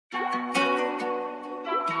What's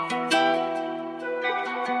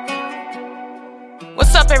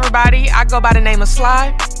up, everybody? I go by the name of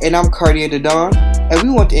Sly. And I'm Cartier the Dawn. And we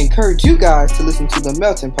want to encourage you guys to listen to The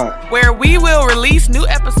Melting Pot, where we will release new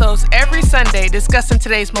episodes every Sunday discussing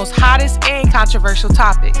today's most hottest and controversial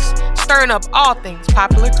topics, stirring up all things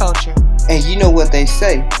popular culture. And you know what they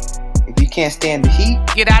say, if you can't stand the heat,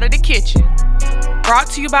 get out of the kitchen. Brought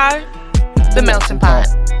to you by The Melting Pot.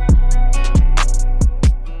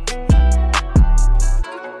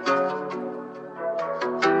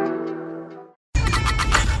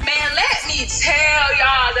 Tell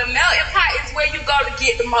y'all, the melting pot is where you go to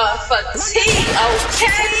get the motherfucking tea,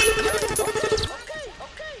 okay?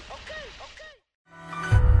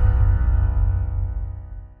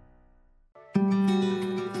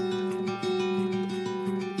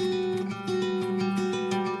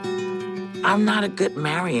 I'm not a good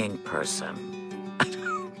marrying person.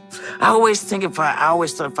 I always thought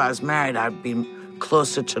if I was married, I'd be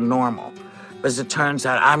closer to normal. But as it turns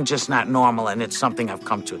out, I'm just not normal, and it's something I've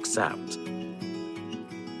come to accept.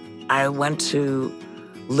 I went to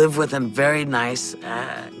live with a very nice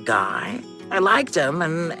guy. I liked him,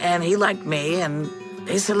 and he liked me, and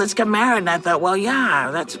he said, let's get married. And I thought, well,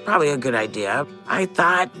 yeah, that's probably a good idea. I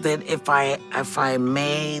thought that if I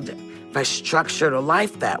structured a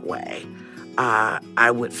life that way, I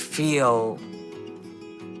would feel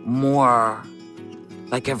more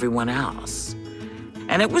like everyone else.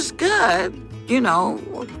 And it was good,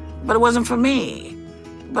 but it wasn't for me.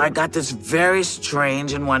 But I got this very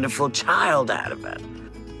strange and wonderful child out of it.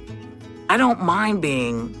 I don't mind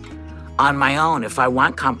being on my own. If I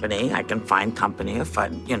want company, I can find company. If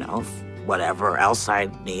whatever else I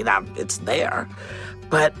need, it's there.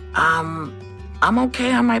 But I'm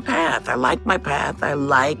okay on my path. I like my path. I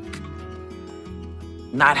like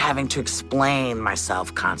not having to explain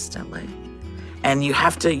myself constantly. And you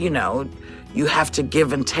have to, you have to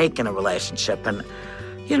give and take in a relationship. And,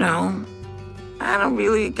 I don't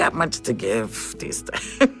really got much to give these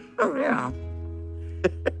days.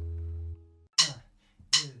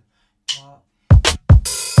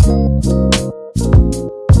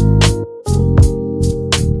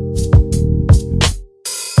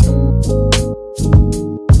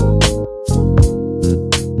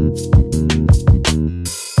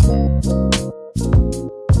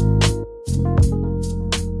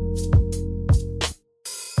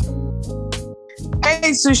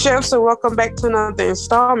 Hey, Sous Chef, so welcome back to another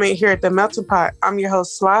installment here at The Melting Pot. I'm your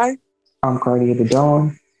host, Sly. I'm Cartier the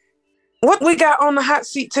Dawn. What we got on the hot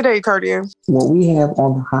seat today, Cartier? What we have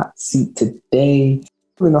on the hot seat today, I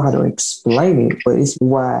don't know how to explain it, but it's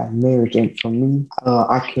why marriage ain't for me.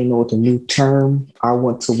 I came up with a new term. I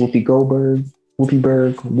went to Whoopi Goldberg-ing. I'm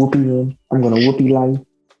going to Whoopi life.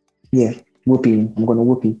 Yeah, Whoopi. I'm going to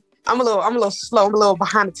Whoopi. I'm a little slow. I'm a little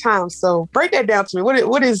behind the times. So break that down to me.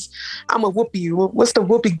 What is I'm a Whoopi? What's the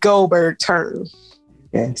Whoopi Goldberg term?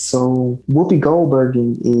 Yeah, so Whoopi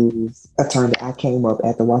Goldberg-ing is a term that I came up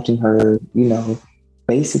after watching her,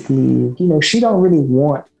 basically, she don't really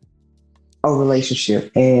want a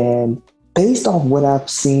relationship. And based on what I've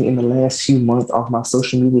seen in the last few months off my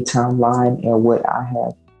social media timeline and what I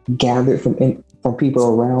have gathered from people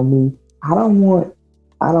around me, I don't want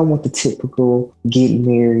the typical get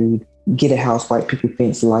married, get a house, white picket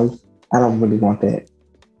fence life. I don't really want that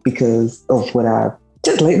because of what I've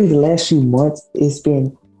just lately, the last few months, it's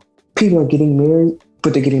been people are getting married,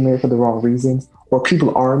 but they're getting married for the wrong reasons, or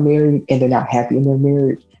people are married and they're not happy in their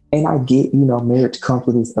marriage. And I get, marriage comes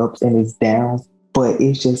with its ups and its downs, but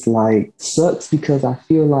it's just like sucks because I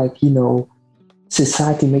feel like,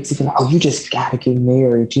 society makes it feel like, oh, you just gotta get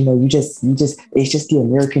married. You just, it's just the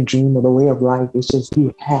American dream or the way of life. It's just,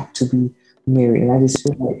 you have to be married. And I just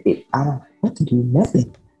feel like I don't have to do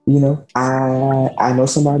nothing. I know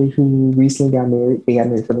somebody who recently got married. They got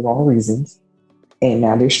married for the wrong reasons. And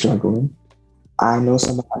now they're struggling. I know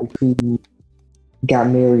somebody who got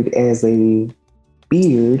married as a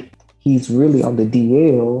beard. He's really on the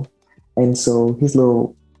DL. And so his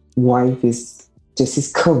little wife is just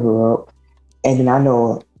his cover up. And then I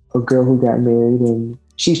know a girl who got married and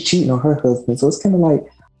she's cheating on her husband. So it's kind of like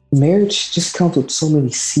marriage just comes with so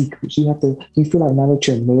many secrets. You feel like now that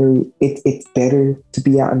you're married, it's better to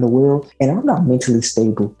be out in the world. And I'm not mentally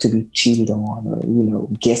stable to be cheated on or,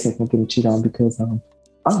 guessing if I'm getting cheated on because I'm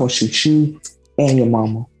going to shoot you and your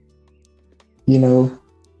mama.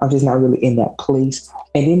 I'm just not really in that place.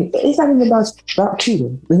 And then it's not even about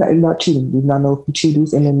cheating. It's not even about cheating. You not know who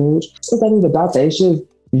cheaters in their marriage. It's not even about that. It's just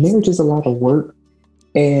marriage is a lot of work.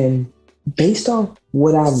 And based on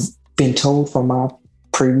what I've been told from my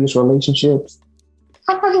previous relationships,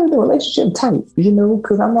 I'm not really the relationship type,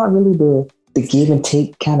 because I'm not really the give and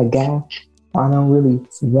take kind of guy. I don't really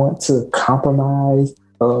want to compromise.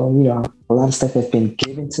 A lot of stuff has been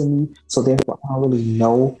given to me, so therefore I don't really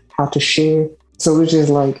know how to share. So it's just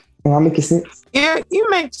like, am I making sense? Yeah, you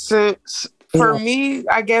make sense. For me,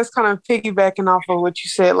 I guess kind of piggybacking off of what you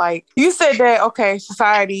said, like you said that, okay,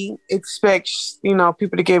 society expects,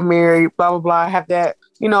 people to get married, blah, blah, blah, have that,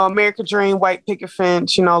 American dream, white picket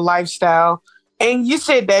fence, lifestyle. And you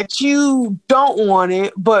said that you don't want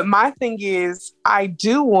it, but my thing is I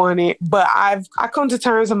do want it, but I come to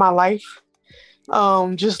terms in my life,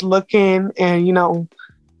 just looking and,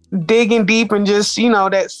 digging deep and just,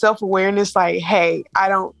 that self-awareness, like, hey, I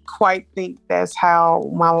don't quite think that's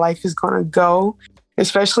how my life is going to go,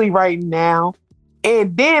 especially right now.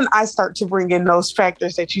 And then I start to bring in those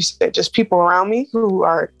factors that you said, just people around me who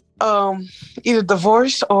are either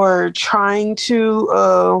divorced or trying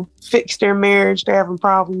to fix their marriage. They're having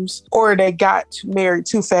problems, or they got married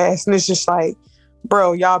too fast. And it's just like,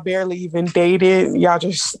 bro, y'all barely even dated. Y'all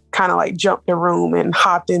just kind of like jumped the room and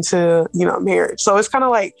hopped into, marriage. So it's kind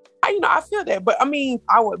of like, I feel that. But I mean,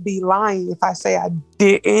 I would be lying if I say I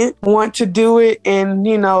didn't want to do it in,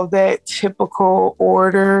 that typical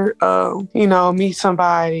order of, meet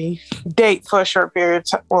somebody, date for a short period of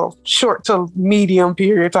time, well, short to medium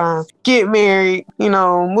period of time, get married,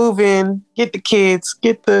 move in, get the kids,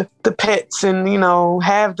 get the pets and,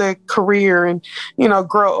 have the career and,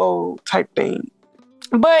 grow old type thing.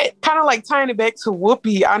 But kind of like tying it back to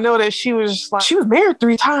Whoopi, I know that she was married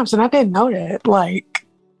 3 times and I didn't know that. Like,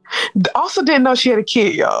 also didn't know she had a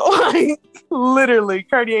kid, y'all. Like, literally,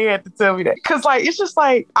 Cartier had to tell me that. Cause like, it's just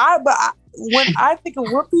like, when I think of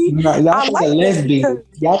Whoopi, y'all think of lesbian.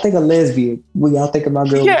 Y'all think of lesbian. When y'all think of my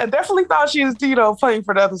girl. Yeah, definitely thought she was, playing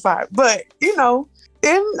for the other side. But, and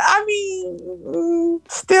I mean,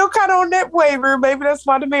 still kind of on that waiver. Maybe that's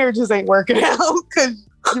why the marriages ain't working out. Cause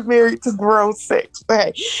you're married to grown sex.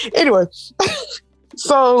 But hey, anyway.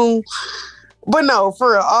 So, but no,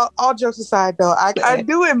 for all jokes aside though, I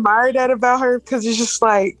do admire that about her, because it's just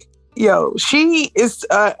like, she is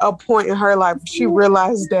a point in her life where she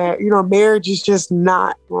realized that, marriage is just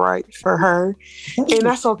not right for her. And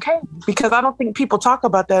that's okay, because I don't think people talk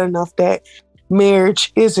about that enough, that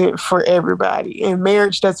marriage isn't for everybody. And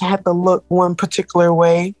marriage doesn't have to look one particular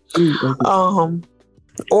way.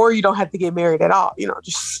 Or you don't have to get married at all.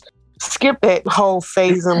 Just skip that whole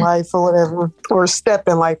phase in life or whatever, or step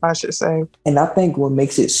in life, I should say. And I think what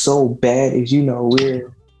makes it so bad is,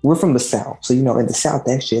 we're from the South. So, in the South,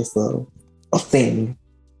 that's just a thing.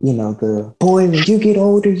 The boy, when you get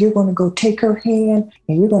older, you're going to go take her hand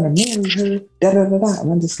and you're going to marry her, da-da-da-da.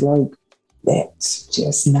 And I'm just like, that's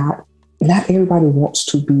just not everybody wants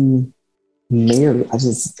to be married.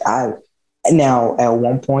 Now, at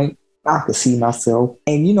one point, I could see myself,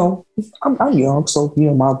 and I'm young, so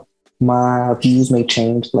my views may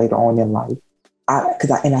change later on in life. I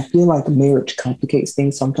feel like marriage complicates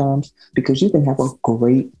things sometimes, because you can have a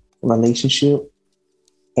great relationship,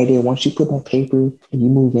 and then once you put on paper and you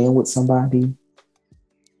move in with somebody,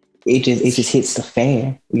 it just hits the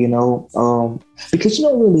fan, because you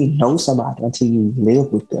don't really know somebody until you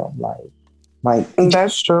live with them, like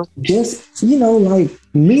that's true. Just like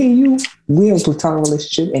me and you, we're in a platonic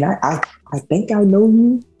relationship, and I think I know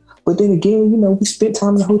you, but then again, we spent time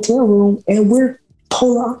in the hotel room, and we're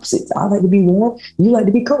polar opposites. I like to be warm, you like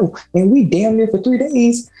to be cold, and we damn near for 3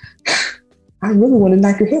 days. I really want to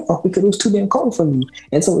knock your head off because it was too damn cold for me,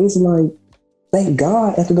 and so it's like, thank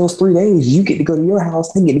God, after those 3 days, you get to go to your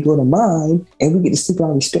house, I get to go to mine, and we get to sleep in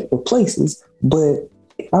our respective places. But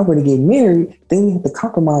if I were to get married, then we have to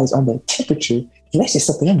compromise on the temperature. And that's just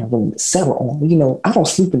something I'm not willing to settle on. I don't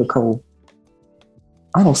sleep in the cold.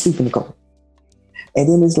 And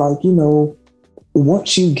then it's like,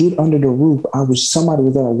 once you get under the roof, somebody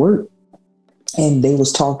was at work and they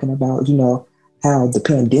was talking about, how the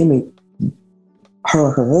pandemic, her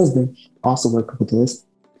and her husband also working with us.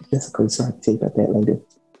 That's a crazy story. I can tell you about that later.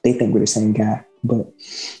 They think we're the same guy, but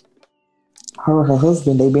her and her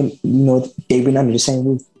husband, they've been under the same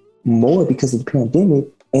roof more because of the pandemic.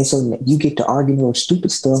 And so you get to arguing over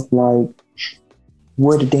stupid stuff like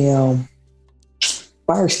where the damn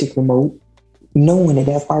Fire Stick remote, knowing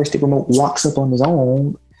that Fire Stick remote walks up on his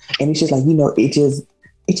own. And it's just like,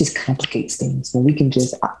 it just complicates things. When you can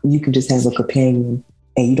just have a companion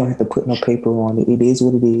and you don't have to put no paper on it. It is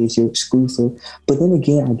what it is. You're exclusive. But then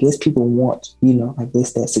again, I guess people want,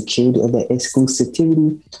 that security or that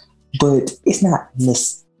exclusivity. But it's not,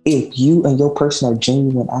 if you and your person are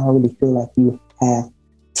genuine, I don't really feel like you have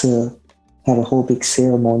to have a whole big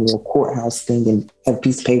ceremony or courthouse thing and have a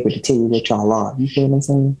piece of paper to tell you what y'all are. You feel what I'm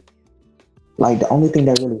saying? Like the only thing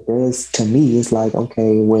that really does to me is like,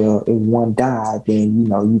 okay, well, if one died, then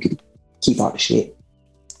you could keep all the shit.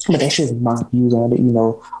 But that's just my views on it.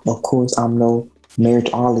 Of course, I'm no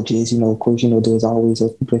marriageologist. Of course, there's always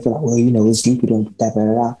those people that feel like, well, it's deeper than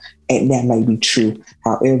that, and that may be true.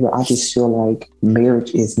 However, I just feel like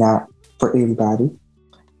marriage is not for everybody,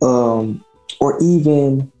 or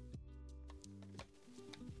even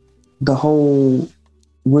the whole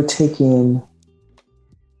we're taking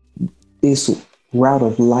this route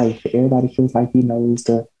of life. Everybody feels like is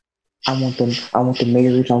the I want the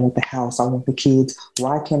marriage, I want the house, I want the kids.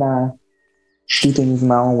 Why can't I do things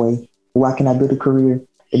my own way? Why can't I build a career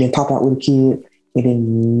and then pop out with a kid and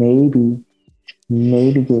then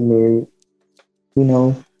maybe get married?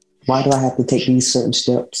 Why do I have to take these certain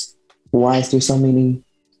steps? Why is there so many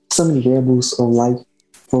variables of life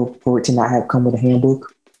for it to not have come with a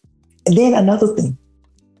handbook? And then another thing,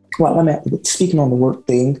 while I'm speaking on the work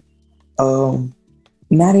thing,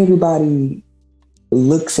 not everybody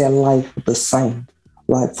looks at life the same.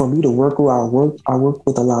 Like for me to work where I work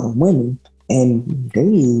with a lot of women, and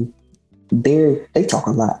they talk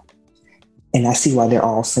a lot, and I see why they're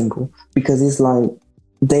all single, because it's like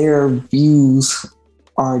their views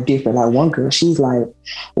are different. Like one girl, she's like,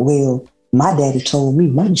 well, my daddy told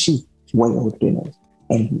me, she's way older than us.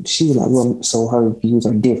 And she was like, well, so her views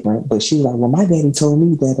are different. But she was like, well, my daddy told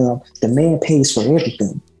me that the man pays for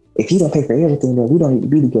everything. If he don't pay for everything, then we don't need to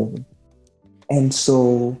be together. And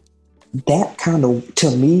so that kind of,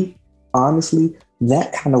 to me, honestly,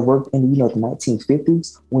 that kind of worked in, the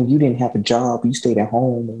 1950s when you didn't have a job, you stayed at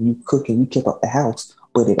home and you cook and you kept up the house.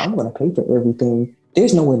 But if I'm going to pay for everything,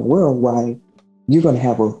 there's no way in the world why you're going to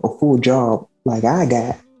have a full job like I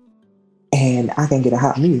got and I can get a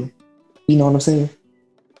hot meal. You know what I'm saying?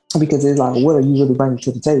 Because it's like, what are you really bringing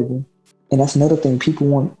to the table? And that's another thing. People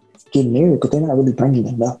want to get married, but they're not really bringing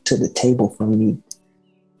enough to the table for me.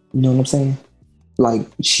 You know what I'm saying? Like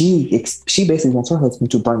she basically wants her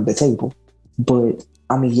husband to bring the table. But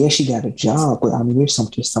I mean, yes, she got a job, but I mean, there's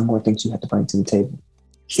some more things you have to bring to the table.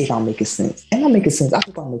 If I'm making sense. And I'm making sense. I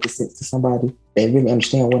hope I'm making sense to somebody that really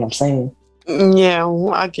understand what I'm saying. Yeah,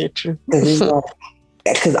 well, I get you.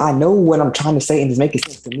 Because I know what I'm trying to say and it's making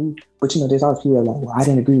sense to me. But there's always people that are like, well, I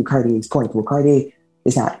didn't agree with Cartier's point. Well, Cartier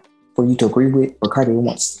is not for you to agree with, but Cartier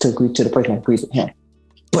wants to agree to the person that agrees with him.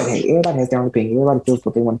 But hey, everybody has their own opinion. Everybody feels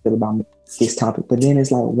what they want to feel about this topic. But then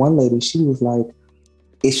it's like one lady, she was like,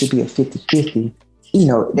 it should be a 50-50.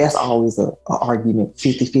 That's always an argument,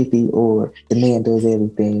 50-50, or the man does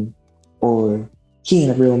everything, or he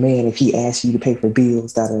ain't a real man if he asks you to pay for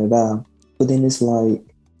bills, da-da-da. But then it's like,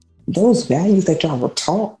 those values that y'all were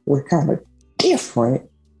taught were kind of different.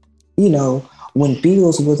 When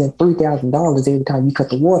bills wasn't $3,000 every time you cut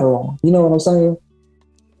the water on. You know what I'm saying?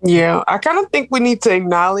 Yeah, I kind of think we need to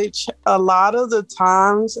acknowledge a lot of the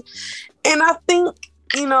times. And I think,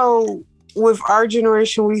 with our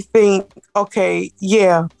generation, we think, okay,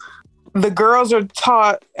 yeah, the girls are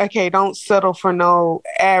taught, okay, don't settle for no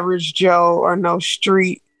average Joe or no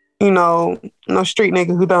street nigga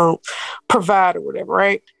who don't provide or whatever,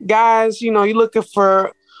 right? Guys, you're looking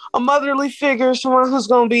for a motherly figure, someone who's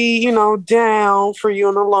going to be, down for you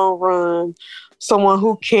in the long run, someone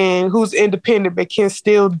who's independent but can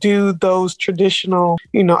still do those traditional,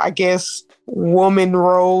 I guess, woman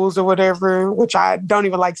roles or whatever, which I don't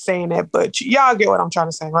even like saying that, but y'all get what I'm trying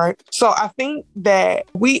to say, right? So I think that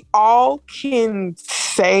we all can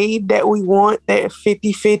say that we want that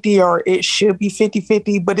 50-50 or it should be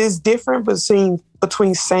 50-50, but it's different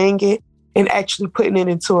between saying it and actually putting it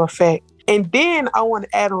into effect. And then I want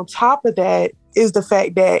to add on top of that is the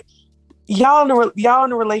fact that y'all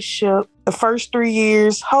in a relationship, the first 3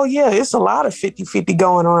 years, oh yeah, it's a lot of 50-50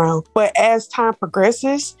 going around. But as time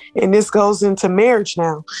progresses, and this goes into marriage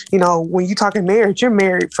now, when you're talking marriage, you're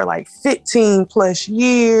married for like 15 plus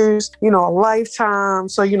years, a lifetime.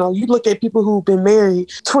 So, you look at people who've been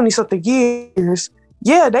married 20 something years.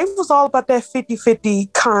 Yeah, they was all about that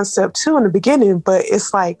 50-50 concept too in the beginning, but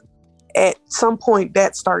it's like, at some point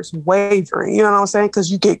that starts wavering, you know what I'm saying?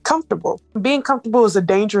 Because you get comfortable. Being comfortable is a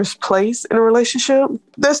dangerous place in a relationship.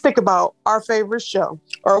 Let's think about our favorite show,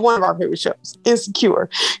 or one of our favorite shows, Insecure.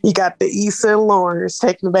 You got the Issa and Lawrence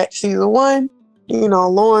taking it back to season 1.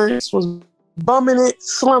 Lawrence was bumming it,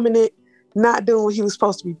 slumming it, not doing what he was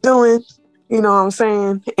supposed to be doing, you know what I'm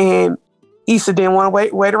saying? And Issa didn't want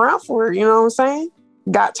to wait around for it, you know what I'm saying?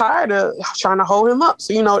 Got tired of trying to hold him up.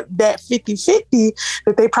 So, that 50-50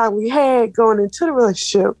 that they probably had going into the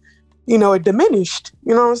relationship, it diminished.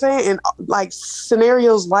 You know what I'm saying? And like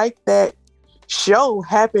scenarios like that show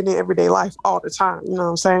happen in everyday life all the time. You know what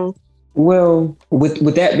I'm saying? Well,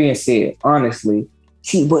 with that being said, honestly,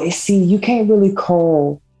 See, you can't really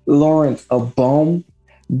call Lawrence a bum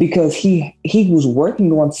because he was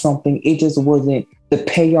working on something. It just wasn't, the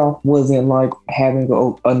payoff wasn't like having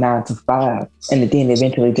a 9 to 5, and then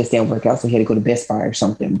eventually just didn't work out, so he had to go to Best Buy or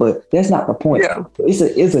something. But that's not the point. Yeah.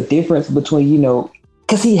 It's a difference between, you know,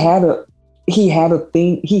 because he had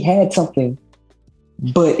something,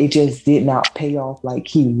 but it just did not pay off like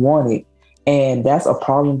he wanted. And that's a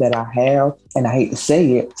problem that I have, and I hate to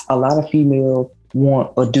say it. A lot of females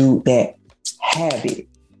want a dude that have it,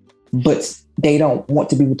 but they don't want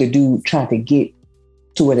to be with the dude trying to get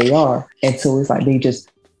to where they are. And so it's like they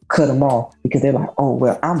just cut them off because they're like, oh,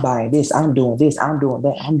 well, I'm buying this, I'm doing this, I'm doing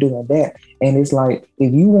that, I'm doing that. And it's like,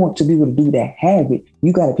 if you want to be with a dude that have it,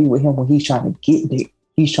 you got to be with him when he's trying to get there.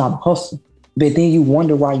 He's trying to hustle. But then you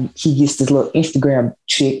wonder why he gets this little Instagram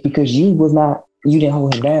chick because you didn't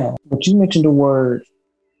hold him down. But you mentioned the word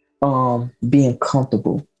being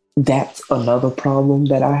comfortable. That's another problem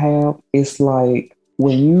that I have. It's like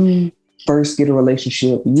when you first get a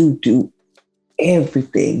relationship, you do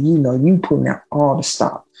everything. You know, you putting out all the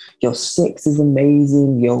stuff. Your sex is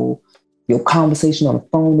amazing. Your conversation on the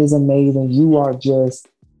phone is amazing. You are just,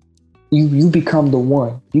 you become the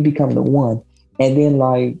one. You become the one. And then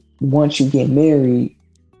like once you get married,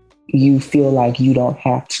 you feel like you don't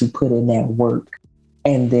have to put in that work.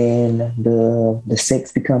 And then the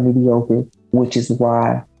sex become mediocre, which is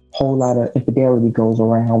why a whole lot of infidelity goes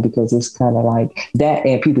around, because it's kind of like that.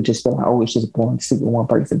 And people just feel like, oh, it's just boring to sleep with one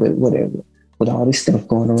person, but whatever, with all this stuff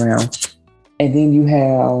going around. And then you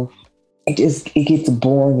have, it gets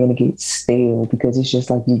boring and it gets stale because it's just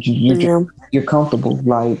like you're comfortable.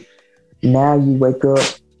 Like now you wake up,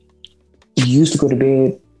 you used to go to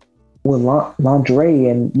bed with lingerie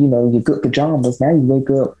and, you know, your good pajamas. Now you wake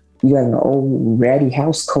up, you got an old ratty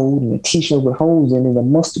house coat and a t-shirt with holes in it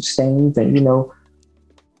and mustard stains. And, you know,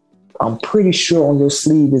 I'm pretty sure on your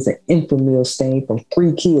sleeve is an Infamil stain from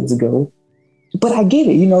 3 kids ago. But I get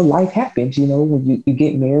it. You know, life happens. You know, when you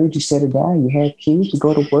get married, you settle down, you have kids, you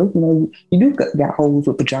go to work, you know, you do got holes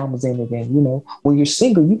with pajamas in it. And, you know, when you're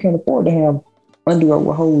single, you can't afford to have underwear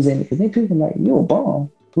with holes in it. Because then people are like, you're a bum.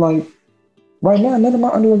 Like, right now, none of my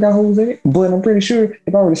underwear got holes in it. But I'm pretty sure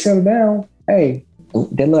if I were to settle down, hey,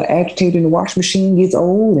 that little agitator in the wash machine gets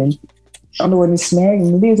old and underwear is snagged,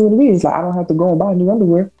 and it is what it is. Like, I don't have to go and buy new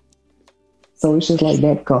underwear. So it's just like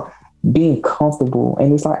that, being comfortable.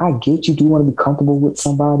 And it's like, I get you do want to be comfortable with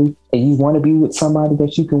somebody and you want to be with somebody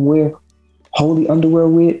that you can wear holy underwear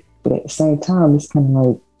with. But at the same time, it's kind of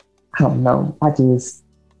like, I don't know. I just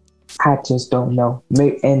don't know.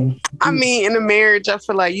 And I mean, in a marriage, I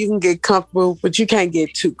feel like you can get comfortable, but you can't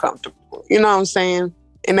get too comfortable. You know what I'm saying?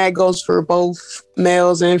 And that goes for both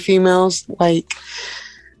males and females. Like,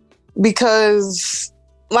 because,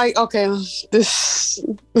 like, okay, this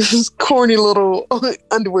corny little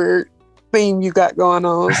underwear theme you got going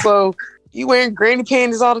on. So you wearing granny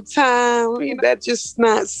panties all the time. I mean, that's just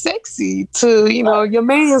not sexy to, you know, your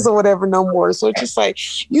mans or whatever no more. So it's just like,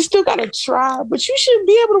 you still got to try, but you should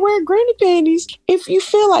be able to wear granny panties if you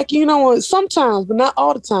feel like, you know, sometimes, but not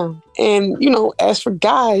all the time. And, you know, as for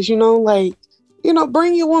guys, you know, like, you know,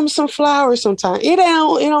 bring your woman some flowers sometime. It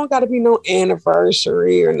don't got to be no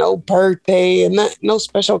anniversary or no birthday and no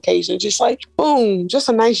special occasion. Just like, boom, just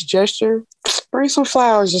a nice gesture. Bring some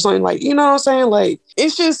flowers or something, like, you know what I'm saying? Like,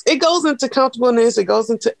 it's just, it goes into comfortableness. It goes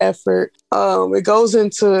into effort. It goes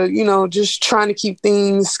into, you know, just trying to keep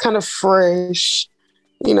things kind of fresh.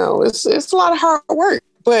 You know, it's a lot of hard work,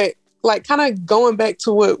 but like kind of going back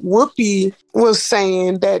to what Whoopi was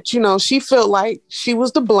saying, that, you know, she felt like she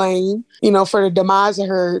was to blame, you know, for the demise of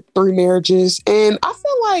her 3 marriages. And I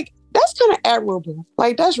feel like that's kind of admirable.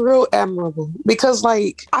 Like, that's real admirable, because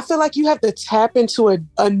like, I feel like you have to tap into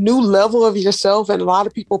a new level of yourself. And a lot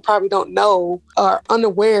of people probably don't know or are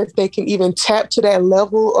unaware if they can even tap to that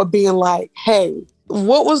level of being like, hey,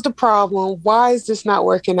 what was the problem? Why is this not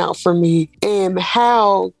working out for me? And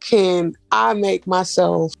how can I make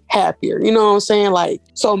myself happier? You know what I'm saying? Like,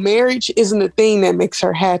 so marriage isn't the thing that makes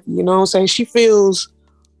her happy. You know what I'm saying? She feels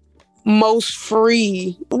most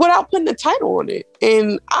free without putting a title on it.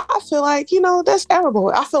 And I feel like, you know, that's admirable.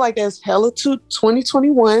 I feel like that's hella to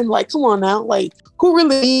 2021. Like, come on now. Like, who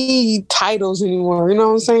really need titles anymore? You know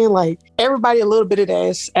what I'm saying? Like, everybody a little bit of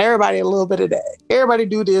this, everybody a little bit of that. Everybody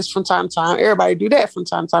do this from time to time. Everybody do that from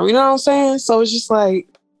time to time. You know what I'm saying? So it's just like,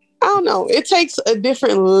 I don't know. It takes a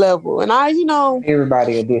different level. And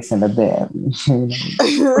everybody a this and a that.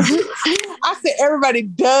 I said everybody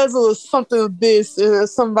does a little something of this and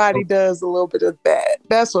somebody does a little bit of that.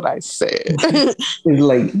 That's what I said. It's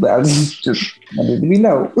late, but I need to be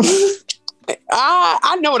know.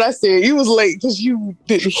 I know what I said. You was late because you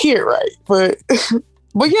didn't hear right. But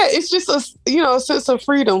But yeah, it's just a sense of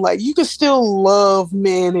freedom. Like you can still love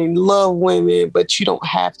men and love women, but you don't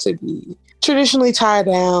have to be traditionally tied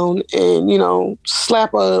down and,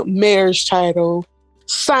 slap a marriage title,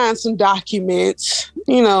 sign some documents.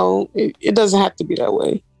 It doesn't have to be that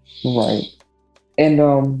way. Right.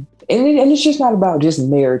 And it's just not about just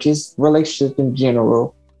marriage, it's relationship in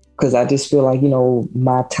general. Because I just feel like,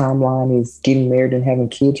 my timeline is getting married and having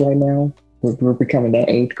kids right now. We're becoming that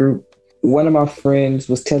age group. One of my friends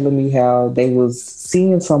was telling me how they was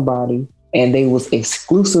seeing somebody and they was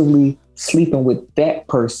exclusively sleeping with that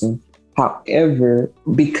person. However,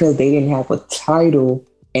 because they didn't have a title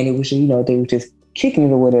and it was, they were just kicking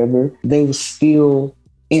it or whatever, they were still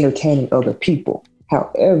entertaining other people.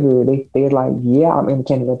 However, they're like, yeah, I'm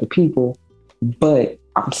entertaining other people, but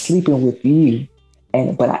I'm sleeping with you.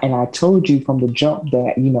 And I told you from the jump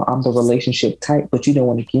that, I'm the relationship type, but you don't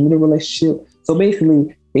want to give me the relationship. So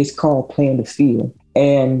basically, it's called playing the field.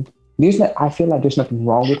 And I feel like there's nothing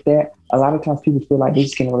wrong with that. A lot of times people feel like they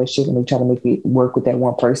just get in a relationship and they try to make it work with that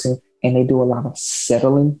one person and they do a lot of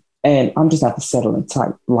settling. And I'm just not the settling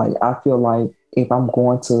type. Like, I feel like if I'm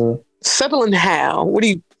going to... Settling how? What do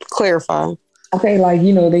you clarify? Okay, like,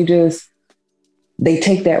 they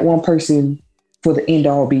take that one person for the end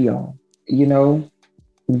all be all,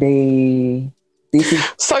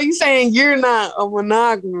 So you saying you're not a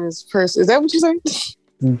monogamous person? Is that what you're saying?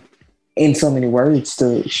 In so many words,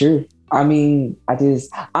 sure. I mean,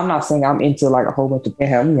 I'm not saying I'm into like a whole bunch of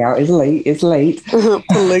help me out. It's late.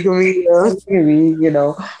 Polygamy.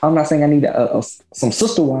 I'm not saying I need some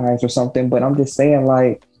sister wives or something, but I'm just saying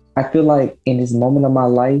like I feel like in this moment of my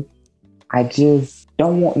life, I just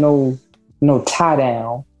don't want no tie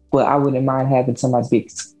down, but I wouldn't mind having somebody be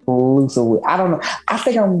exclusive with. I don't know. I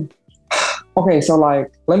think I'm okay. So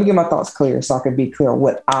like, let me get my thoughts clear so I can be clear on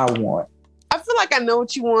what I want. I feel like I know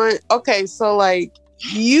what you want. Okay, so like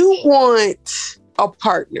you want a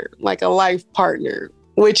partner, like a life partner,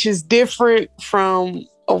 which is different from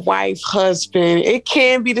a wife, husband. It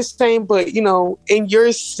can be the same, but in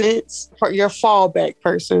your sense, your fallback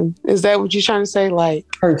person. Is that what you're trying to say? Like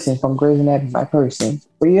person from Grey's Anatomy, my person.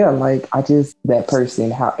 But yeah, like I just that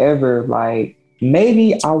person. However, like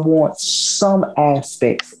maybe I want some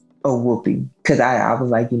aspects of Whoopi because I was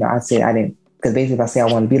like, I said I didn't. Because basically, if I say I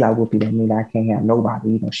want to be like Whoopi, that means I can't have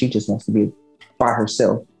nobody. She just wants to be by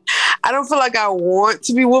herself. I don't feel like I want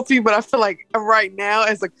to be Whoopi, but I feel like right now,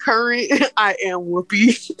 as a current, I am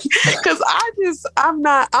Whoopi. Because I'm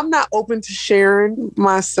not open to sharing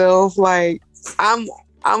myself. Like I'm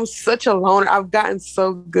such a loner. I've gotten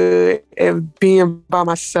so good at being by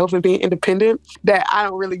myself and being independent that I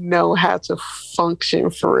don't really know how to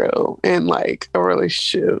function for real in like a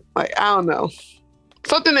relationship. Like I don't know.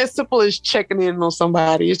 Something as simple as checking in on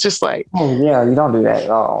somebody. It's just like, oh yeah, you don't do that at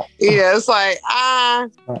all. Yeah, it's like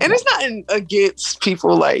and it's not against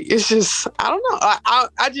people. Like it's just I don't know.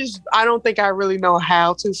 I don't think I really know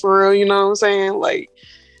how to for real. You know what I'm saying? Like,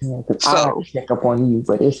 yeah, so I check up on you,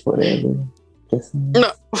 but it's whatever.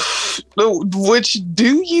 No, which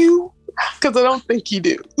do you? Because I don't think you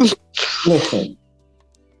do. Listen,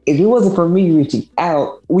 if it wasn't for me reaching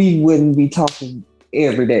out, we wouldn't be talking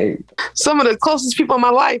every day. Some of the closest people in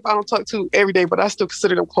my life I don't talk to every day, but I still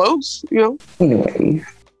consider them close, Anyway,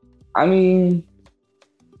 I mean,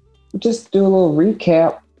 just do a little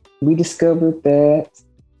recap. We discovered that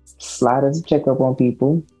Sly doesn't check up on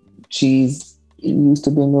people. She's used to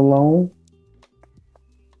being alone.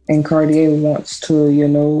 And Cartier wants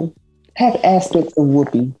to, have aspects of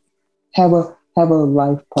Whoopi. Have a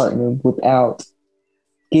life partner without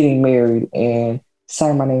getting married and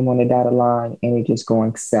sign my name on the dotted line and it just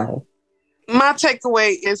going south. My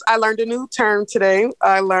takeaway is I learned a new term today.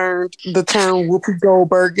 I learned the term Whoopi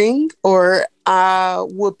Goldberg-ing or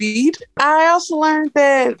whoopied. I also learned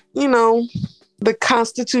that, the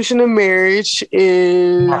constitution of marriage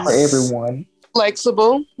is not for everyone.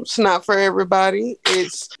 Flexible. It's not for everybody.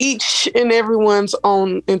 It's each and everyone's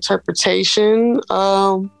own interpretation.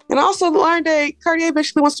 And I also learned that Cartier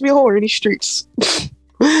basically wants to be a whore in these streets.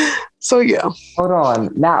 So yeah. Hold on.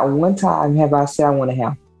 Not one time have I said I want to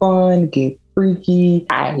have fun, get freaky.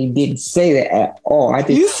 I didn't say that at all.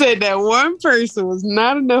 You said that one person was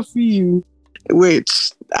not enough for you,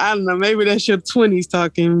 which I don't know. Maybe that's your 20s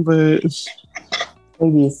talking, but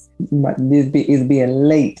maybe it's being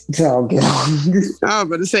late talking. I was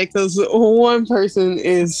about to say because one person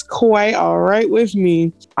is quite all right with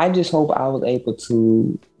me. I just hope I was able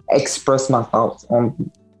to express my thoughts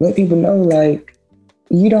on let people know like.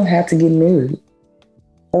 You don't have to get married.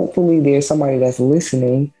 Hopefully there's somebody that's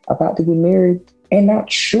listening about to get married and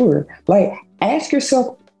not sure. Like, ask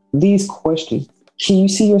yourself these questions. Can you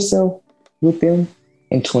see yourself with them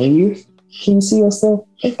in 20 years? Can you see yourself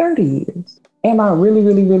in 30 years? Am I really,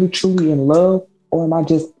 really, really, truly in love? Or am I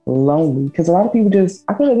just lonely? Because a lot of people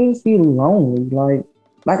I feel like they just be lonely.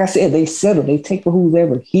 Like I said, they settle. They take for who's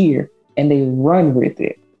ever here and they run with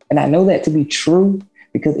it. And I know that to be true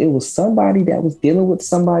because it was somebody that was dealing with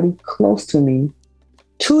somebody close to me.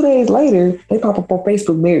 2 days later, they pop up on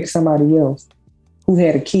Facebook married to somebody else who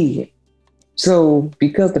had a kid. So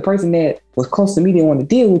because the person that was close to me didn't want to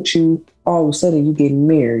deal with you, all of a sudden you get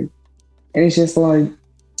married. And it's just like,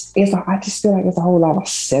 I just feel like it's a whole lot of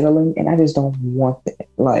settling, and I just don't want that.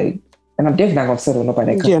 Like, and I'm definitely not gonna settle with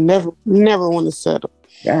nobody. Yeah, never want to settle.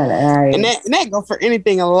 God, and that go for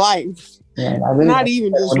anything in life. Yeah, really not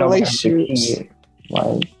even just relationships.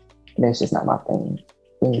 Like, that's just not my thing.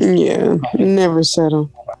 Yeah, never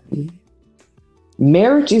settle.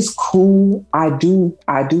 Marriage is cool. I do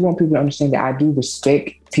want people to understand that I do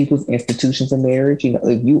respect people's institutions of marriage. You know,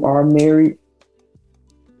 if you are married,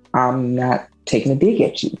 I'm not taking a dig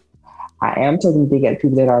at you. I am taking a dig at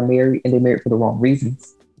people that are married and they're married for the wrong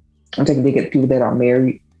reasons. I'm taking a dig at people that are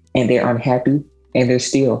married and they're unhappy and they're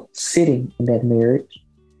still sitting in that marriage.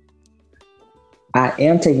 I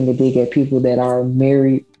am taking a dig at people that are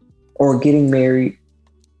married or getting married,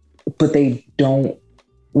 but they don't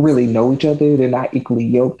really know each other. They're not equally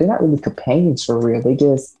yoked. They're not really companions for real. They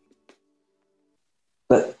just,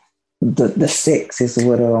 but the sex is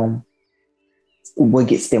what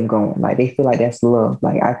gets them going. Like, they feel like that's love.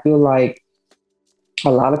 Like, I feel like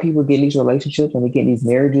a lot of people get in these relationships and they get in these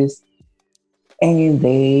marriages and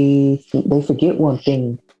they forget one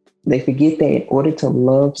thing. They forget that in order to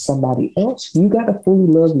love somebody else, you got to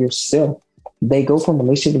fully love yourself. They go from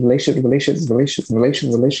relationship to relationship to relationship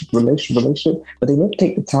to relationship, but they never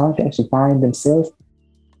take the time to actually find themselves.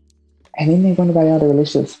 And then they wonder why all the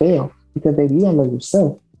relationships fail, because you don't love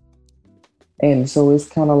yourself. And so it's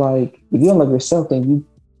kind of like, if you don't love yourself, then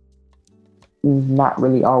you're not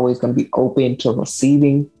really always going to be open to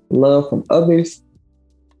receiving love from others.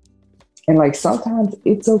 And like, sometimes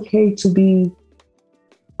it's okay to be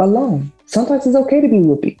alone. Sometimes it's okay to be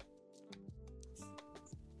Whoopi.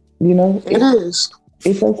 You know, it is.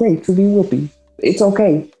 It's okay to be Whoopi. It's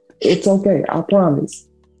okay. It's okay. I promise.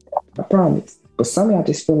 But some of y'all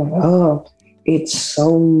just feel like, oh, it's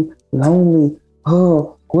so lonely.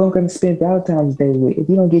 Oh, who I'm going to spend Valentine's Day with? If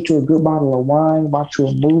you don't get you a good bottle of wine, watch you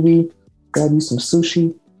a movie, grab you some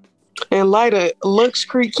sushi, and light a Lux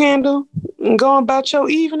Creek candle and go about your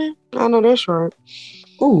evening. I know that's right.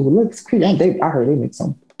 Oh, Lux Creek. I heard they make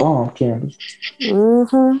some bomb candles.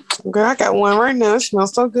 Mm-hmm. Girl, I got one right now. It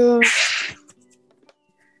smells so good.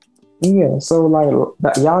 Yeah, so like,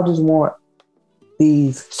 y'all just want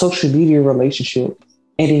these social media relationships,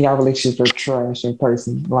 and then y'all relationships are trash in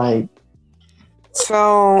person. Like,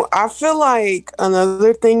 so I feel like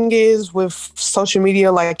another thing is with social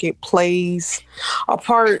media, like, it plays a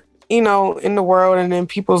part, you know, in the world and in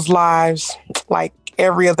people's lives, like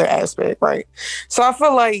every other aspect, right? So I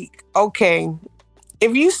feel like, okay,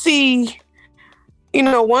 if you see, you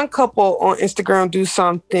know, one couple on Instagram do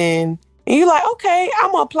something and you're like, okay,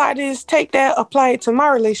 I'm gonna apply this, take that, apply it to my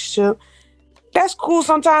relationship. That's cool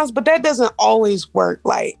sometimes, but that doesn't always work.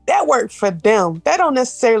 Like, that worked for them. That don't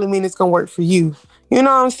necessarily mean it's gonna work for you. You know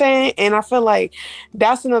what I'm saying? And I feel like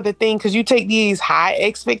that's another thing, because you take these high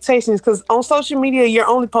expectations, because on social media, you're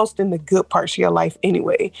only posting the good parts of your life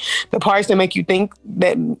anyway. The parts that make you think,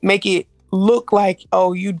 that make it look like,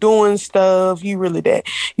 oh, you doing stuff, you really that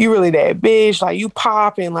bitch, like, you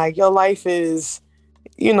popping, like, your life is,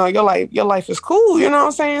 you know, your life is cool, you know what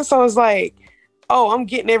I'm saying? So it's like, oh, I'm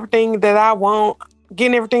getting everything that I want,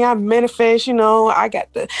 getting everything I manifest, you know, I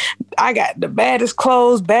got the baddest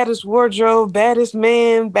clothes, baddest wardrobe, baddest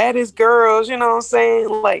man, baddest girls, you know what I'm saying?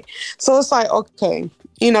 Like, so it's like, okay,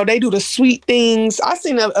 you know, they do the sweet things. I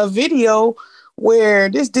seen a video where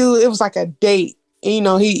this dude, it was like a date. You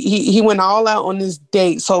know, he went all out on this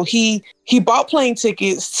date. So he bought plane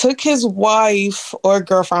tickets, took his wife or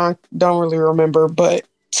girlfriend, don't really remember, but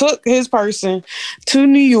took his person to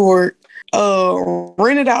New York,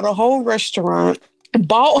 rented out a whole restaurant,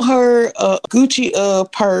 bought her a Gucci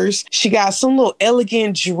purse. She got some little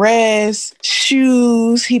elegant dress,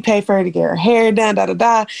 shoes. He paid for her to get her hair done,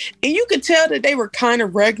 And you could tell that they were kind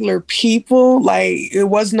of regular people. Like,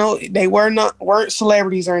 they weren't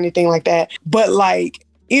celebrities or anything like that. But like,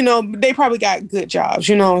 you know, they probably got good jobs.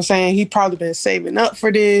 You know what I'm saying? He probably been saving up for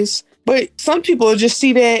this. But some people just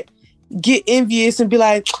see that, get envious and be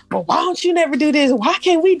like, well, why don't you never do this? Why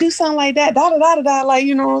can't we do something like that? Like,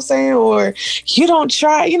 you know what I'm saying? Or you don't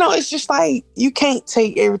try, you know, it's just like, you can't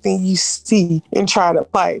take everything you see and try to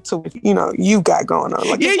apply it to what, you know, you got going on.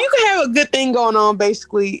 Like, yeah, you can have a good thing going on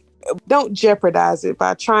basically don't jeopardize it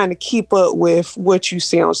by trying to keep up with what you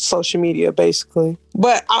see on social media, basically.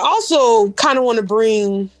 But I also kind of want to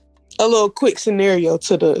bring a little quick scenario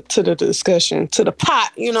to the discussion, to the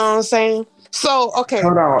pot, you know what I'm saying? So, okay.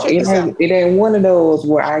 Hold on. It ain't one of those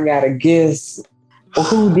where I got to guess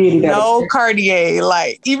who did it. No, Cartier.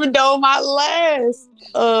 Like, even though my last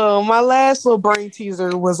little brain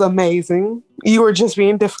teaser was amazing, you were just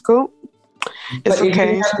being difficult. It's but okay.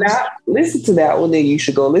 If you have not listened to that one, then you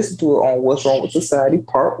should go listen to it on What's Wrong with Society,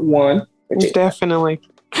 Part 1. Definitely.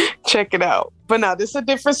 Check it out. But now, this is a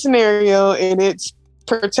different scenario, and it's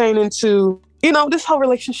pertaining to, this whole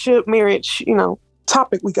relationship, marriage,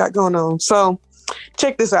 topic we got going on. So,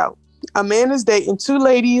 check this out. A man is dating two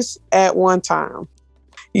ladies at one time.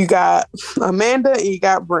 You got Amanda and you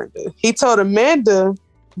got Brenda. He told Amanda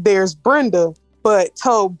there's Brenda, but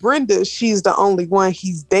told Brenda she's the only one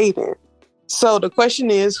he's dating. So the question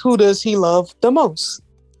is, who does he love the most?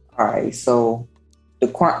 All right, so the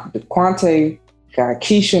Quante got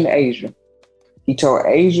Keisha and Asia. He told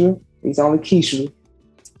Asia he's only Keisha.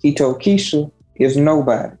 He told Keisha is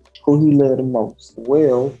nobody. Who he loved the most?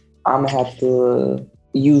 Well, I'm gonna have to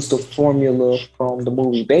use the formula from the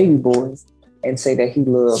movie Baby Boys and say that he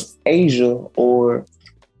loves Asia, or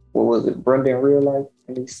what was it, Brenda in real life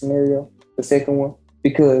in this scenario? The second one?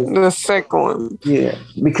 Because the second one. Yeah,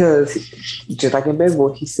 because just like in Baby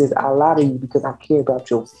Boy, he says, I lie to you because I care about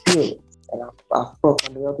your feelings. And I fuck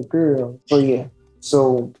on the other girl. So yeah.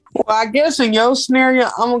 So well, I guess in your scenario,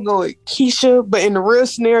 I'm gonna go with Keisha, but in the real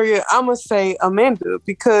scenario, I'm gonna say Amanda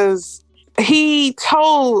because he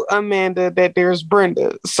told Amanda that there's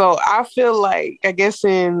Brenda. So I feel like, I guess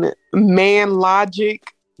in man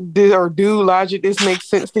logic, dude logic, this makes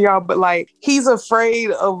sense to y'all, but like he's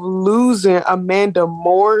afraid of losing Amanda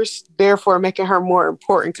more, therefore making her more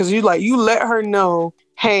important. Because you let her know,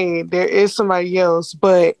 hey, there is somebody else,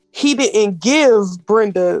 but he didn't give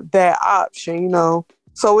Brenda that option,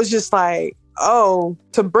 So it's just like, oh,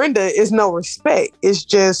 to Brenda is no respect. It's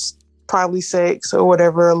just probably sex or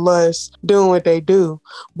whatever, lust, doing what they do.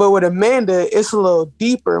 But with Amanda, it's a little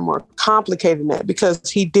deeper, more complicated than that, because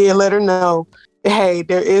he did let her know, hey,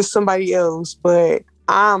 there is somebody else, but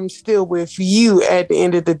I'm still with you at the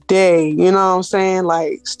end of the day. You know what I'm saying?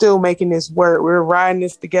 Like, still making this work. We're riding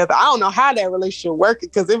this together. I don't know how that relationship worked,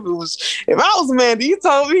 because if I was Amanda, you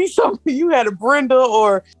told me something, you had a Brenda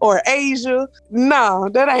or Asia. No,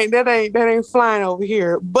 that ain't flying over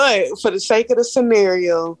here. But for the sake of the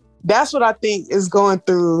scenario, that's what I think is going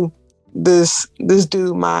through this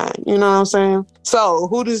dude's mind. You know what I'm saying? So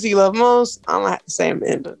who does he love most? I'm gonna have to say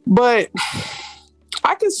Amanda. But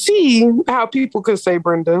I can see how people could say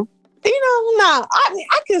Brenda.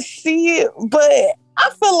 I can see it, but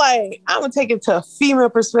I feel like I'm gonna take it to a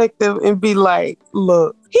female perspective and be like,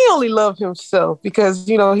 look, he only loved himself because,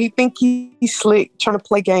 he think he's slick, trying to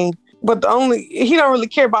play game. But he don't really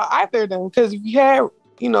care about either of them, because if you had,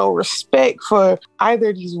 respect for either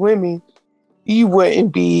of these women, you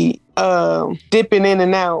wouldn't be dipping in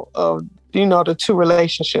and out of, the two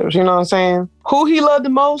relationships. You know what I'm saying? Who he loved the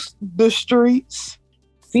most? The streets.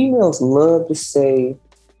 Females love to say,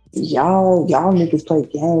 y'all niggas play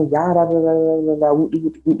games, y'all da da da da da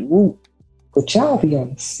whoop. But y'all be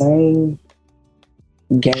on the same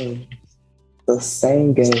game. The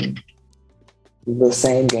same game.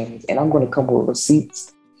 And I'm gonna come with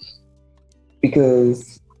receipts.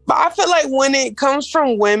 Because I feel like when it comes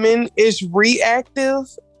from women, it's reactive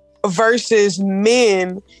versus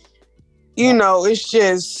men. It's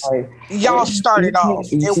just y'all started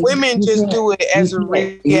off, and women just do it as a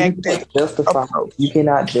reactive approach. You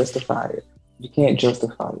cannot justify it. You can't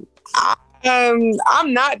justify it.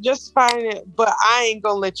 I'm not justifying it, but I ain't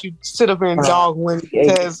gonna let you sit up here and dog women,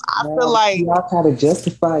 because I feel like y'all try to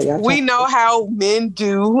justify it. We know how men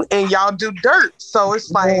do, and y'all do dirt. So it's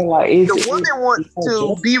like the woman wants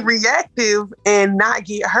to be reactive and not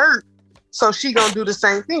get hurt, so she gonna do the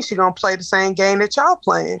same thing. She gonna play the same game that y'all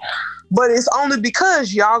playing. But it's only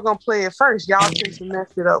because y'all gonna play it first. Y'all tend to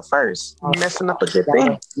mess it up first. Messing up a good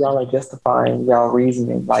thing. Y'all are justifying y'all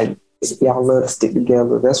reasoning. Like, y'all love to stick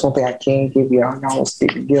together. That's one thing I can't give y'all. Y'all don't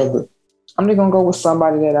stick together. I'm just gonna go with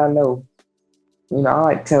somebody that I know. I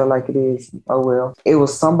like to tell it like it is. Oh well. It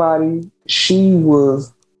was somebody, she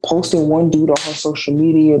was posting one dude on her social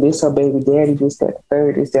media. This her baby daddy, this, that, the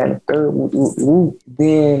third, this, that, and the third. Woo, woo, woo.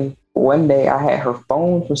 Then one day I had her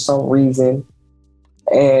phone for some reason.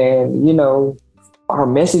 And, her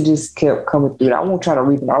messages kept coming through. I won't try to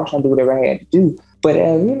read them. I was trying to do whatever I had to do. But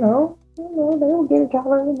as they were getting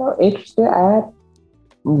kind of, interested. I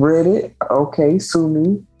read it. Okay, sue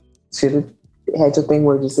me. Should have had your thing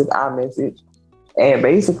where it just said iMessage. And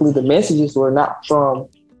basically the messages were not from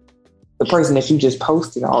the person that you just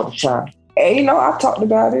posted all the time. And, you know, I talked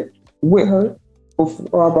about it with her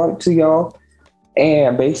before I brought it to y'all.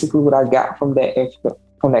 And basically what I got from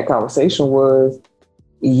that conversation was,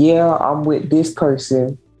 yeah, I'm with this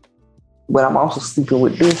person, but I'm also sleeping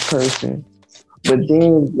with this person. But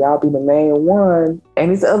then y'all be the main one.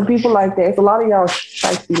 And it's other people like that. It's a lot of y'all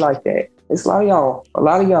shiesty like that. It's a lot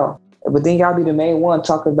of y'all. But then y'all be the main one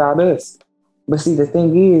talking about us. But see, the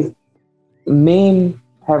thing is, men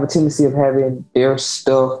have a tendency of having their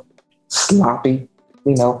stuff sloppy,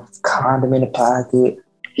 you know, condom in the pocket,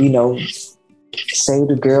 you know, say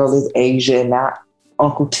the girl is Asia and not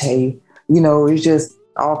Uncle Tay. You know, it's just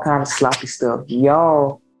all kind of sloppy stuff.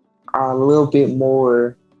 Y'all are a little bit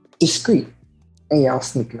more discreet. And y'all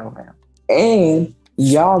sneaking around. And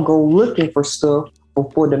y'all go looking for stuff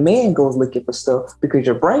before the man goes looking for stuff because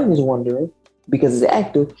your brain is wondering, because it's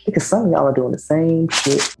active, because some of y'all are doing the same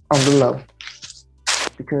shit on the low.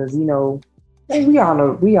 Because, you know, and we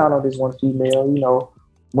all know this one female, you know,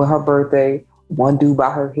 when her birthday, one dude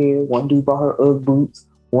bought her hair, one dude bought her Ugg boots,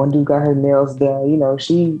 one dude got her nails done, you know,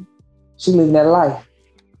 she living that life.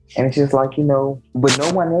 And it's just like, you know, but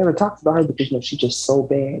no one ever talks about her because, you know, she's just so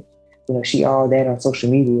bad. You know, she all that on social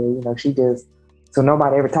media, you know, so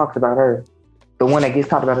nobody ever talks about her. The one that gets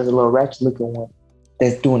talked about is a little ratchet looking one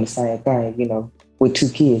that's doing the same thing, you know, with 2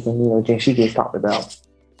 kids, and, you know, then she gets talked about.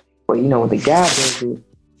 But, you know, when the guy does it,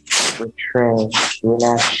 we're trash, we're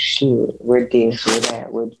not shit, we're this, we're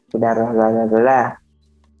that, we're da da da da da da.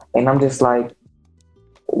 And I'm just like,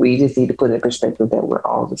 we just need to put in perspective that we're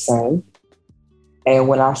all the same. And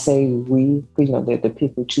when I say we, you know, the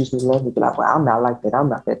people choose to love me, be like, well, I'm not like that. I'm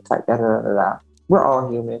not that type. Da, da, da, da. We're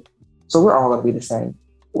all human. So we're all going to be the same.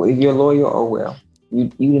 Well, if you're loyal, oh well.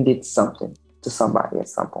 You did something to somebody at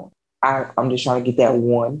some point. I'm just trying to get that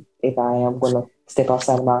one. If I am going to step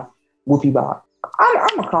outside of my whoopee box, I'm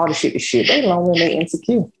going to call the shit. They lonely and they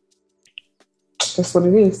insecure. That's what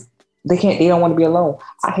it is. They don't want to be alone.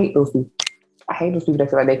 I hate those people. I hate those people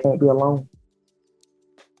that feel like they can't be alone.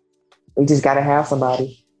 They just gotta have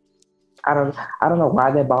somebody. I don't know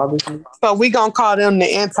why that bothers me. So we gonna call them the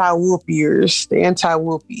anti-whoopiers, the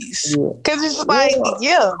anti-whoopies. Because it's like,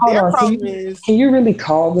 their problem is... Can you really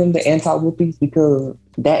call them the anti-whoopies? Because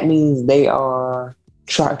that means they are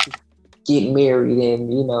trying to get married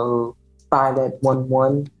and, you know, find that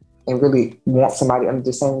one and really want somebody under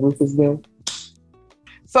the same roof as them.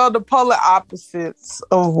 So the polar opposites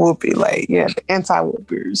of whoopee, like, the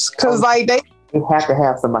anti-whoopers. Because, like, they have to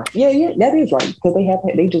have somebody. Yeah, that is right. Because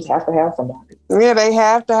they just have to have somebody. Yeah, they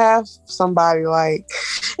have to have somebody, like,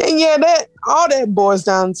 and that all that boils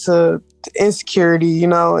down to insecurity, you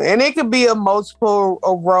know, and it could be a multiple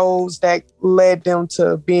of roles that led them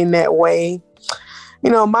to being that way. You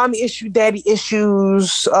know, mommy issue, daddy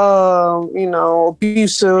issues, you know,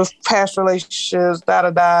 abusive past relationships,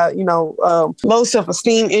 you know, low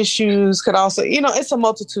self-esteem issues could also, you know, it's a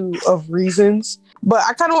multitude of reasons. But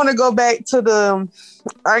I kind of want to go back to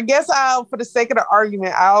I guess for the sake of the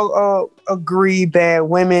argument, I'll agree that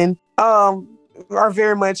women are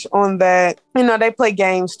very much on that. You know, they play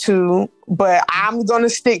games too, but I'm going to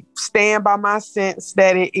stand by my sense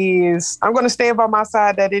that I'm going to stand by my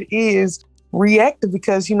side that it is reactive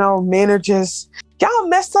because, you know, men are just, y'all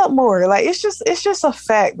mess up more. Like, it's just a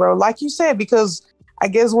fact, bro. Like you said, because I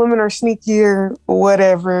guess women are sneakier or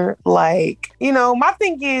whatever. Like, you know, my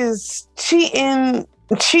thing is cheating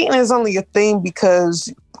is only a thing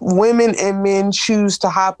because women and men choose to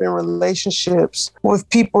hop in relationships with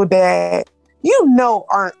people that, you know,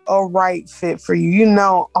 aren't a right fit for you, you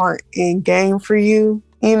know, aren't in game for you,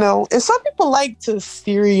 you know. And some people like to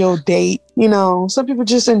serial date, you know. Some people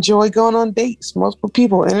just enjoy going on dates, multiple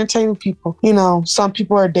people, entertaining people. You know, some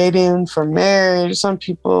people are dating for marriage. Some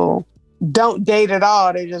people don't date at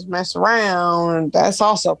all. They just mess around. And that's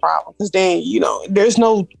also a problem because then, you know, there's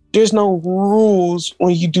no rules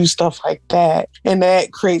when you do stuff like that. And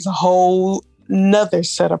that creates a whole another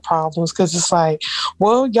set of problems because it's like,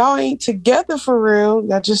 well, y'all ain't together for real.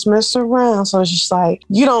 Y'all just mess around. So it's just like,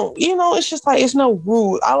 you don't, you know, it's just like, it's no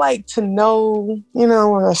rule. I like to know, you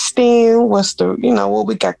know, where I stand, what's the, you know, what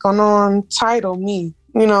we got going on, title me.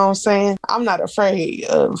 You know what I'm saying? I'm not afraid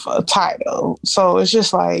of a title. So it's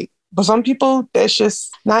just like, but some people, that's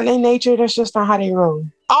just not their nature. That's just not how they roll.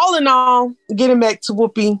 All in all, getting back to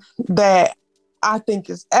Whoopi, that I think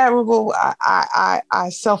is admirable. I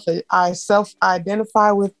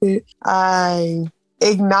self-identify with it. I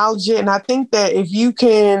acknowledge it. And I think that if you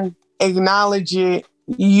can acknowledge it,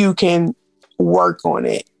 you can work on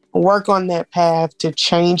it. Work on that path to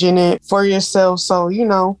changing it for yourself. So, you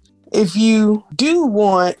know, if you do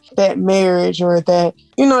want that marriage or that,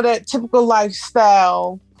 you know, that typical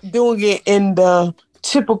lifestyle doing it in the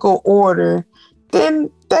typical order, then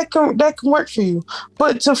that can work for you.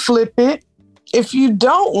 But to flip it, if you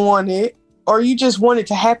don't want it, or you just want it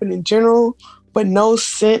to happen in general, but no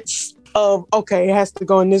sense of, okay, it has to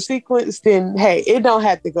go in this sequence, then hey, it don't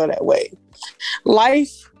have to go that way.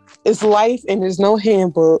 Life is life, and there's no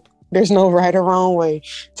handbook. There's no right or wrong way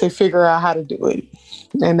to figure out how to do it.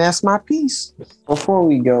 And that's my piece. Before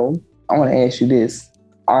we go, I want to ask you this.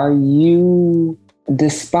 Are you,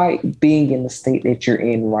 despite being in the state that you're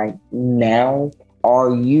in right now,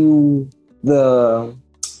 are you the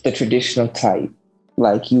traditional type?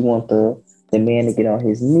 Like, you want the man to get on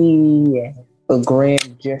his knee and a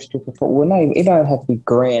grand gesture before, well, not even, it don't have to be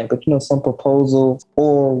grand, but some proposal?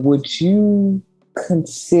 Or would you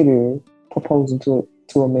consider proposing to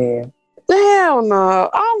a man? Hell no,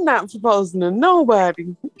 I'm not proposing to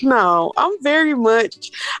nobody. No, I'm very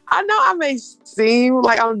much, I know I may seem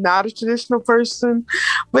like I'm not a traditional person,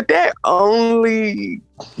 but that only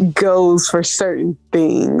goes for certain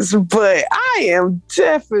things. But I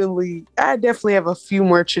definitely have a few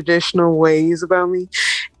more traditional ways about me.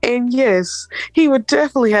 And yes, he would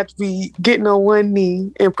definitely have to be getting on one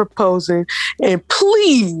knee and proposing. And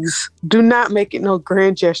please do not make it no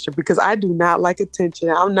grand gesture, because I do not like attention.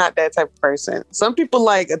 I'm not that type of person. Some people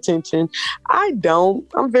like attention. I don't.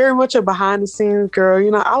 I'm very much a behind the scenes girl.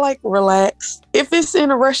 I like relax. If it's in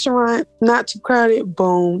a restaurant, not too crowded,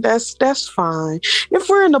 boom, that's fine. If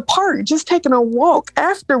we're in the park, just taking a walk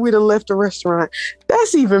after we done left the restaurant,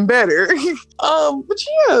 that's even better. But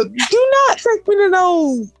yeah, do not take me to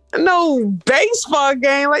no baseball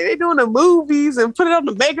game like they do in the movies and put it on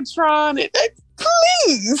the Megatron.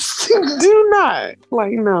 Please do not.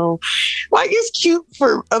 Like, no. Like, it's cute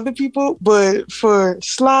for other people, but for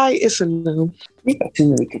Sly, it's a no. You got too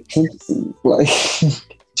many contingencies. Like,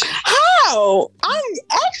 how? I'm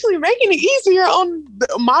actually making it easier on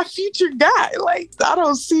my future guy. Like, I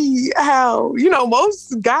don't see how,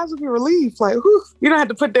 most guys would be relieved. Like, whew, you don't have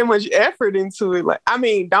to put that much effort into it. Like, I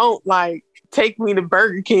mean, don't like take me to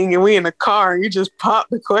Burger King and we in a car and you just pop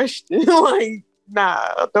the question. Like,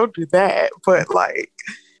 nah, don't do that. But like,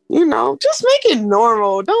 just make it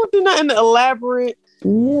normal. Don't do nothing elaborate.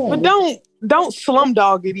 Yeah. But don't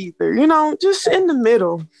slumdog it either. Just in the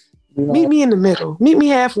middle. Meet me in the middle. Meet me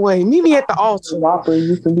halfway. Meet me at the altar. Whopper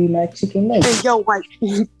used to be my chicken nugget. And your white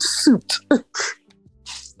suit.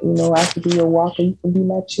 I could be your Whopper. You can be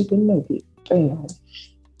my chicken nugget. Damn.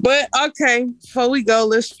 But okay, before we go,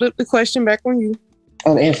 let's flip the question back on you.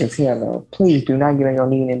 Oh, the answer's here, though. Please do not get on your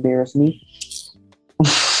knee and embarrass me.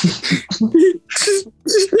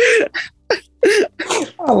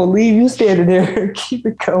 I will leave you standing there. Keep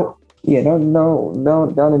it going. Yeah, don't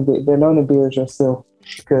embarrass yourself.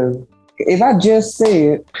 Because if I just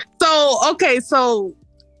said, so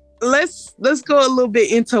let's go a little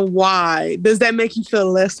bit into why. Does that make you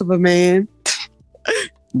feel less of a man?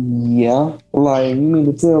 Yeah, like, you mean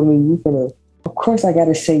to tell me you finna? Of course, I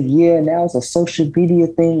gotta say, yeah. Now it's a social media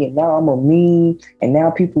thing, and now I'm a meme, and now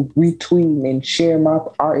people retweet and share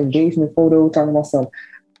our engagement photo talking about something.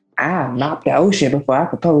 I mapped the ocean before I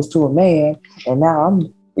proposed to a man, and now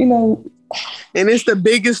I'm, And it's the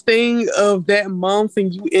biggest thing of that month,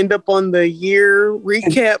 and you end up on the year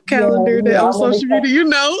recap calendar on social media.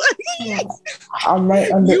 I'm right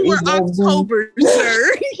under. You were October,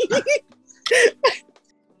 sir.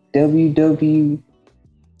 WWGD.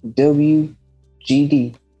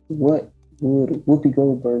 What would Whoopi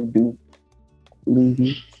Goldberg do? Leave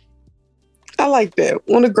you. I like that.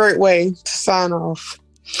 What a great way to sign off.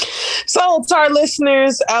 So, to our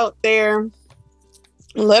listeners out there,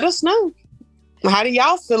 let us know. How do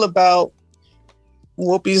y'all feel about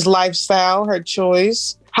Whoopi's lifestyle, her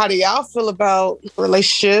choice? How do y'all feel about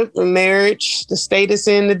relationship and marriage, the state it's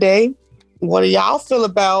in today? What do y'all feel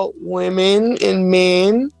about women and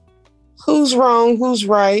men? Who's wrong? Who's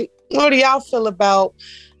right? What do y'all feel about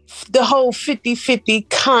the whole 50-50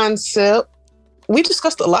 concept? We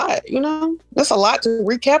discussed a lot, That's a lot to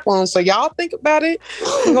recap on. So y'all think about it.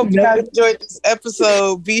 I hope you guys enjoyed this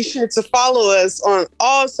episode. Be sure to follow us on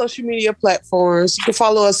all social media platforms. You can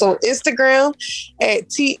follow us on Instagram at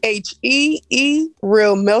THEE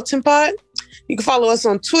Real Melting Pot. You can follow us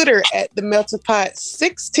on Twitter at The Melting Pot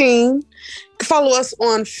 16. You can follow us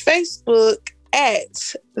on Facebook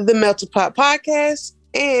at The Melting Pot Podcast.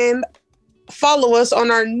 And follow us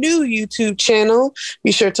on our new YouTube channel.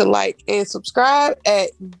 Be sure to like and subscribe at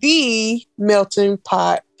The Melting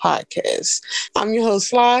Pot Podcast. I'm your host,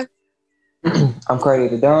 Sly. I'm Cardi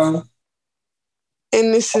the Don.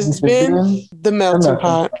 And this has been The Melting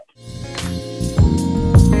Pot.